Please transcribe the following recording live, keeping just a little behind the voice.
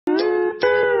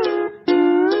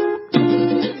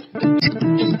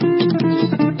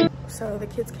so the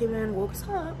kids came in, woke us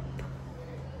up.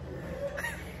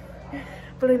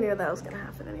 But I knew that was gonna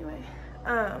happen anyway.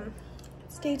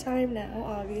 It's daytime now,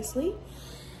 obviously.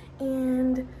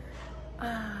 And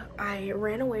I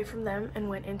ran away from them and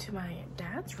went into my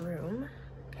dad's room.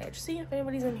 Okay, just see if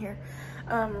anybody's in here.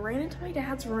 Ran into my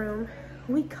dad's room.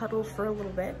 We cuddled for a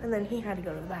little bit and then he had to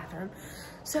go to the bathroom.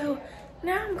 So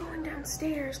now I'm going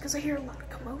downstairs because I hear a lot of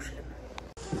commotion.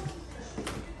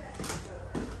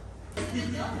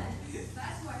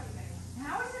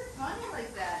 How is it funny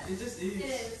like that? It just is. It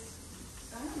is.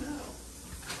 I don't know.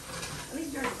 At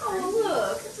least you're Oh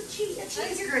look, it's a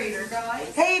cheese grater,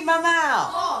 guys. Hey, Mama!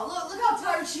 Oh, look how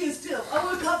tired she is too. Oh,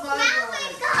 look how fun.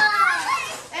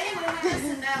 Anyway,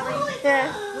 listen, Natalie.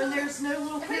 Yeah. When there's no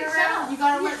little kid around, you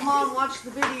gotta let Mom watch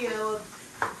the video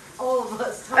of all of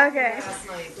us talking Okay. last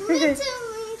night. Me too, me too.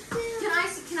 Can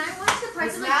I watch the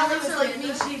price of Natalie was like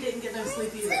me, she didn't get no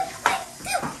sleep either.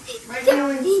 Right,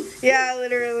 Yeah,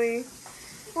 literally.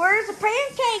 Where's the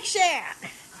pancakes at?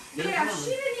 Yeah,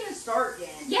 she didn't even start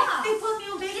yet. Yeah. They put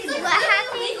me on bacon. What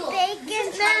happened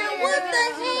bacon now? What the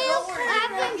hell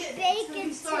happened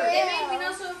bacon It too? made me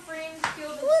not so afraid to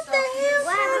kill the What the hell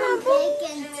happened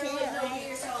bacon too?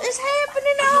 It's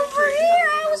happening over here.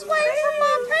 I was waiting for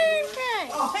my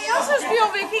pancake. Hey, I'm supposed to be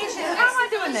on vacation. How am I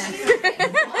doing this?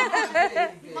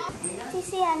 Do you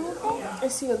see anything? I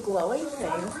see a glowing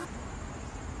thing.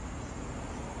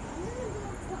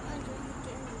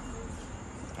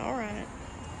 All right.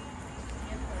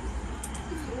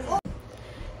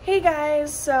 Hey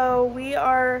guys, so we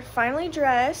are finally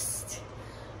dressed.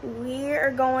 We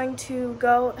are going to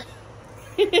go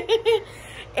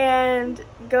and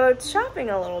go shopping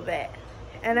a little bit.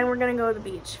 And then we're gonna go to the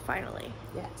beach, finally.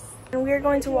 Yes. And we are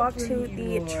going to walk to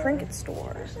the trinket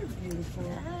store.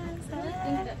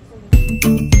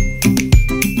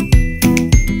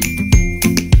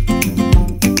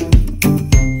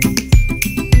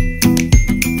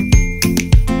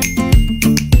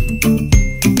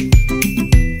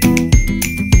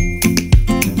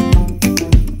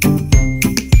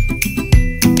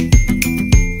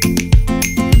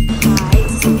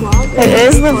 It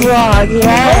is the vlog,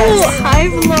 yes. Oh, hi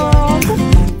vlog.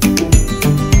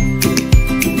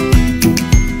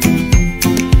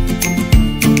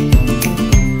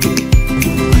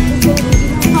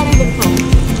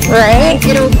 Right?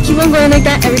 It'll keep on going like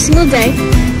that every single day.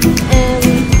 And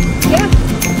yeah,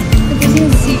 it gives me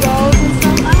seagulls and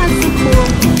stuff. Ah, it's so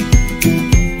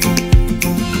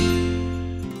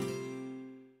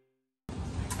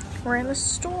cool. We're in the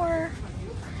store.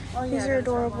 Oh, These are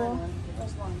adorable.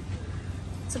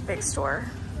 It's a big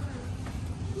store.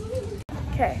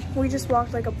 Okay, we just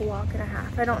walked like a block and a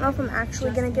half. I don't know if I'm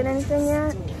actually gonna get anything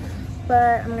yet,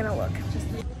 but I'm gonna look.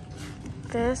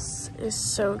 This is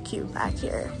so cute back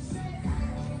here.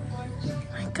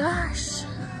 My gosh,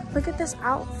 look at this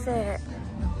outfit.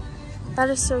 That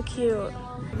is so cute.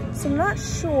 So I'm not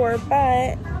sure,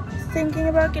 but thinking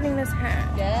about getting this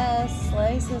hat. Yes,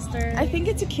 slay sister. I think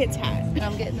it's a kid's hat.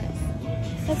 I'm getting this.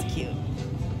 That's cute.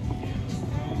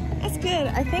 That's good.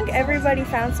 I think everybody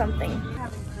found something.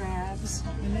 Having crabs.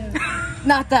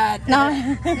 Not that.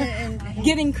 Not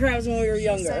getting crabs when we were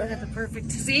younger. At the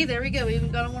perfect. See, there we go. We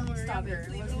even got on when we were younger.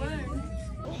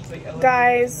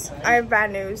 Guys, I have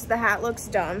bad news. The hat looks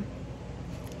dumb.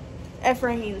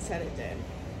 Ephraim said it did.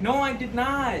 No, I did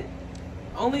not.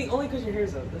 Only because your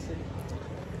hair's up. That's it.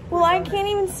 Well, I can't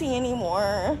even see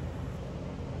anymore.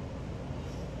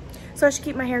 So I should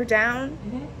keep my hair down?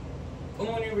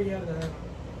 Only whenever you have the hat on.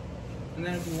 And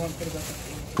then if you want to put it back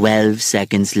up. 12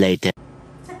 seconds later.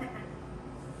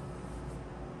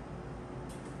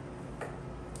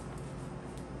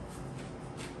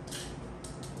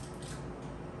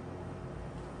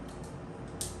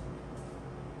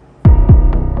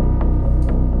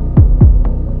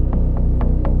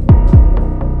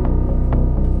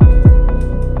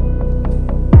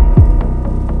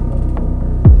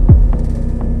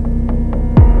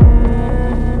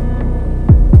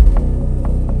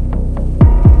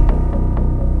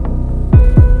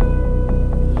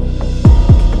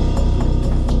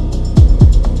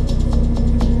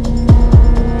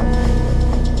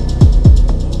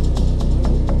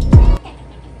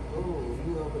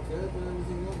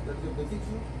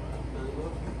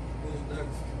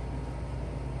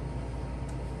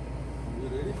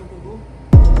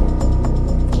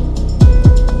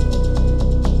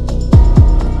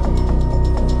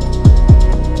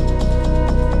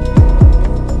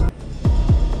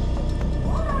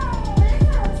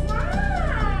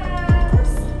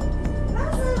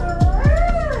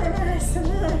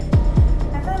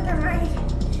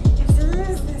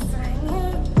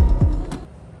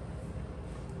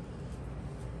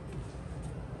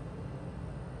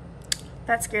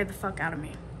 That scared the fuck out of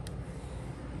me.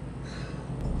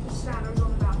 The shadows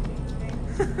on the balcony today.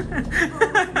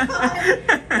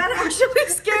 That actually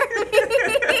scared me.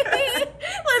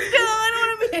 Let's go. I don't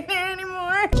want to be in here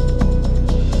anymore.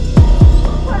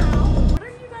 Wow. What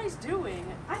are you guys doing?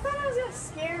 I thought I was gonna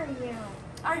scare you.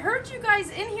 I heard you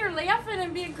guys in here laughing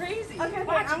and being crazy. Okay,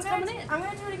 Watch, I'm it's gonna coming in. I'm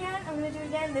gonna do it again. I'm gonna do it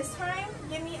again. This time,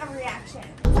 give me a reaction.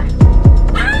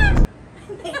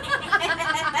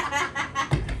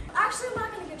 Actually, I'm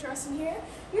not gonna get dressed in here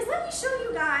because let me show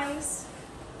you guys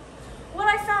what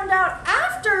I found out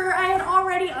after I had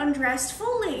already undressed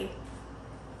fully.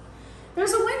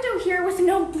 There's a window here with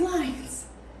no blinds.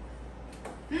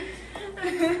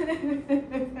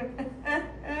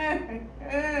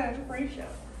 Free show.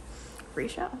 Free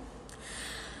show.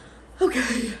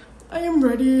 Okay, I am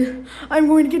ready. I'm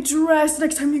going to get dressed.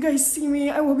 Next time you guys see me,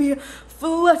 I will be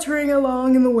fluttering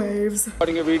along in the waves.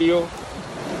 Recording a video.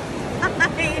 Hi.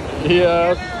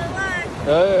 Yes. Arabella,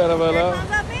 Hey, look. Arabella. Here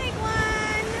comes a big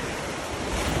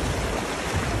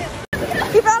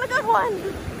one. You found a good one.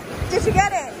 Did you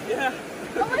get it? Yeah.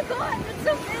 Oh my god, that's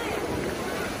so big.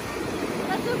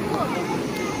 That's so cool.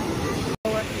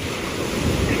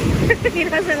 He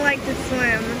doesn't like to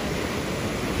swim,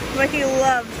 but he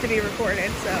loves to be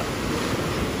recorded, so.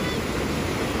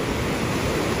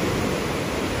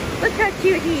 Look how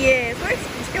cute he is. What is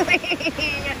he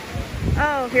doing?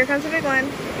 Oh, here comes a big one.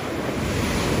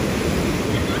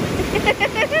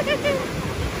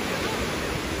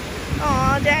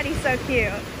 Aw, Daddy's so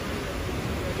cute.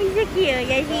 He's so cute.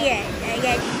 Yes, he is.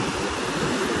 Yes.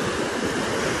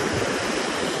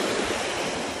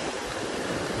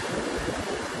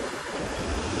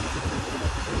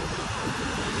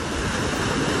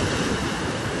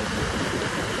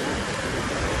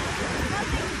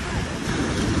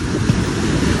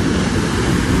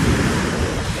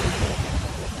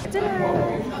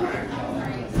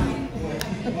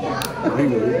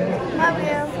 Love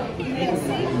you.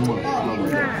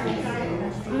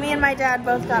 Me and my dad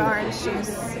both got orange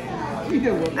juice.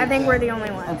 I think we're the only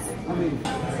ones.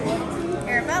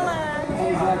 Arabella,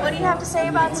 what do you have to say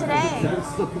about today?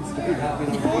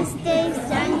 This day's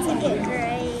starting to get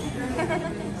great.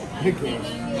 I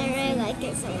really like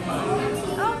it so far.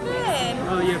 Oh, good.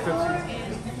 Oh, yeah,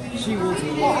 Pepsi. She will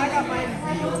too. Oh, I got mine.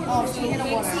 Oh, she hit a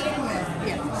water.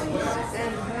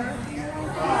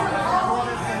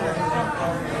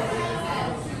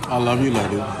 I love you,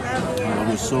 lady. I love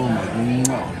you so much.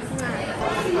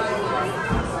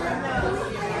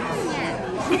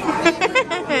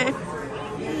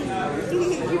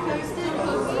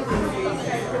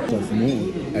 Of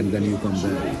moon, and then you come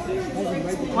back.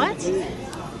 What?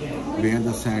 Where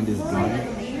the sand is dry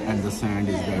and the sand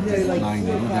is wet, lying,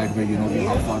 you know, that way you know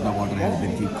how far the water has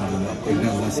been keep coming up. It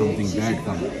does let something bad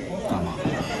come up.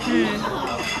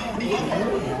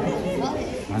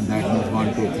 And that means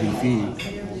 1, 2, 3 feet,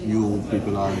 you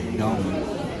people are down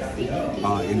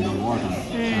in the water,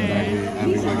 and that way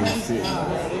everybody is safe.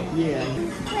 Yeah.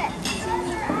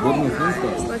 What my friends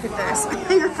got? Look at this.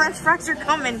 Your French fries are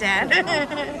coming, Dad.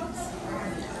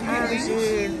 Oh,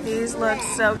 gee, these look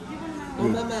so.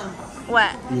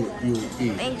 What? You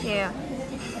eat. Thank you.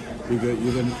 You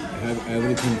can have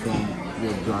everything from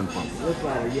your grandpa.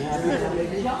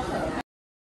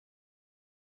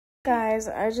 Guys,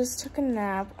 I just took a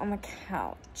nap on the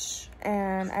couch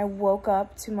and I woke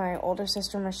up to my older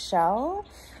sister Michelle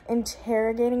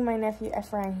interrogating my nephew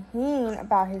Ephraim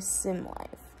about his sim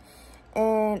life.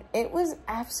 And it was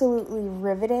absolutely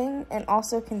riveting and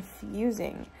also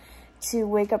confusing to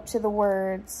wake up to the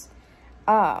words,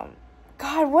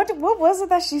 God, what was it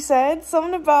that she said?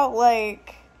 Something about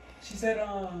like... She said,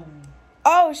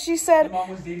 Oh, she said... the mom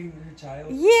was dating her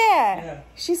child. Yeah.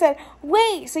 She said,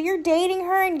 wait, so you're dating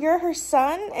her and you're her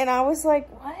son? And I was like,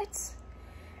 what?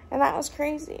 And that was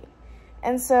crazy.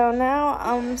 And so now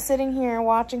I'm sitting here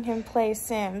watching him play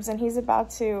Sims and he's about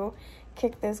to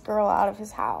kick this girl out of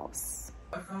his house.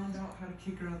 I found out how to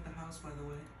kick her out the house, by the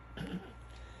way.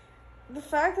 The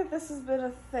fact that this has been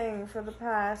a thing for the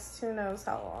past who knows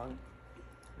how long.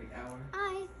 Like hour.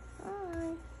 Hi.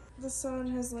 Hi. The sun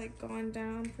has like gone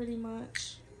down pretty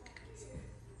much.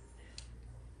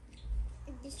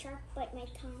 The shark bite my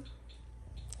tongue.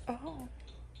 Oh.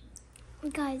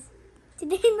 Guys,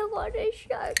 today in the water,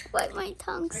 shark bite my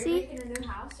tongue. Are you See? making a new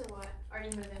house or what? Are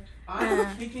you moving?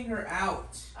 I'm kicking her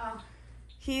out. Oh.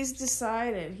 He's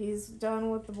decided. He's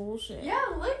done with the bullshit. Yeah,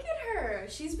 look at her.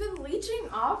 She's been leeching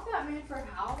off that man for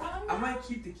how long I now? might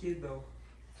keep the kid though.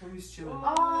 Tommy's chilling.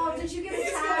 Oh, did you get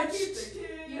He's gonna attached? keep the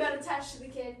kid. You got attached to the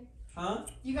kid? Huh?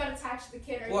 You got attached to the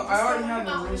kid, or Well, you I just already throwing have him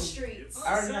a out in the room. streets?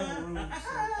 I already have a room. So.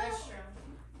 That's true.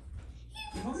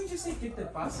 You want me to just say, ¿qué te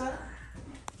pasa?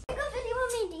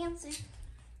 dancing.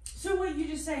 So what, you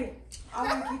just say, I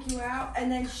want to kick you out,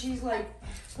 and then she's like,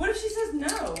 what if she says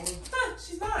no? Huh,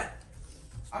 she's not.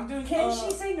 I'm doing. Can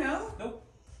she say no? Nope.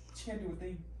 She can't do a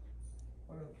thing.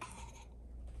 Whatever.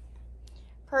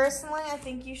 Personally, I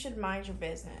think you should mind your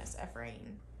business,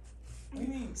 Ephraim. What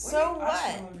do you mean? So I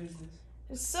what? should know my business.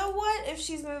 So what if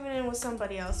she's moving in with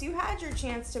somebody else? You had your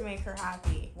chance to make her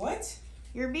happy. What?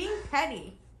 You're being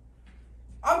petty.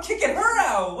 I'm kicking her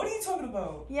out. What are you talking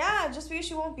about? Yeah, just because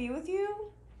she won't be with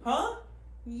you? Huh?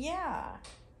 Yeah.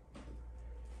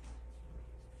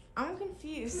 I'm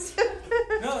confused.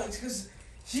 No, it's because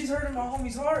she's hurting my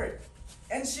homie's heart.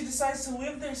 And she decides to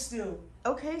live there still.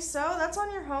 Okay, so that's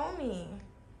on your homie.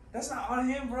 That's not on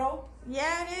him, bro.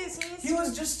 Yeah, it is. He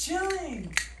was just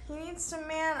chilling. He needs to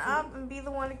man up and be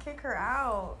the one to kick her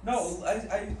out. No,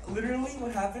 I literally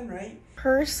what happened, right?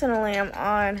 Personally, I'm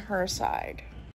on her side.